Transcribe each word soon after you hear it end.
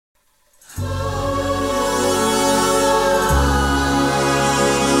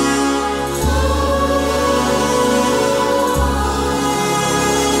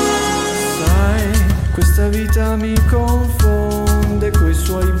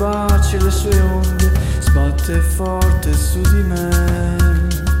sue onde sbatte forte su di me.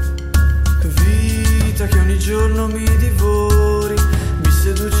 Vita che ogni giorno mi divori, mi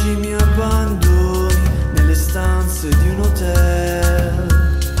seduci, mi abbandoni nelle stanze di un hotel.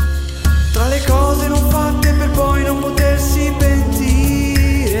 Tra le cose non fatte per poi non potersi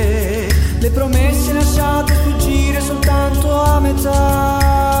pentire, le promesse lasciate sfuggire soltanto a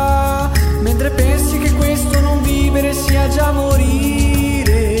metà, mentre pensi che questo non vivere sia già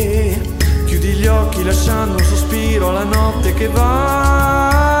morire. Chiudi gli occhi lasciando un sospiro alla notte che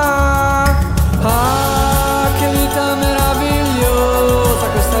va. Ah, che vita meravigliosa,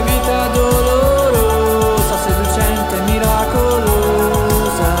 questa vita dolorosa, seducente e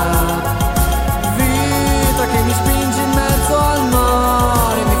miracolosa. Vita che mi spingi in mezzo al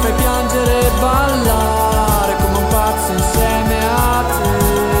mare, mi fai piangere e ballare come un pazzo insieme a te.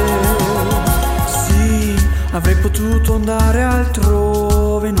 Sì, avrei potuto andare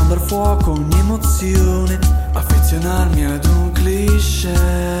altrove, non dar fuoco a ogni emozione, affezionarmi ad un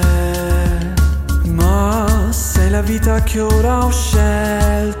cliché. Ma sei la vita che ora ho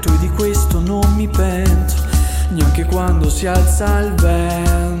scelto e di questo non mi pento, neanche quando si alza il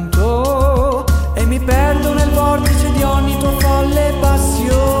vento. E mi perdo nel vortice di ogni tua folle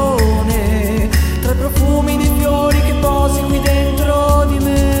passione, tra i profumi dei fiori che posi qui dentro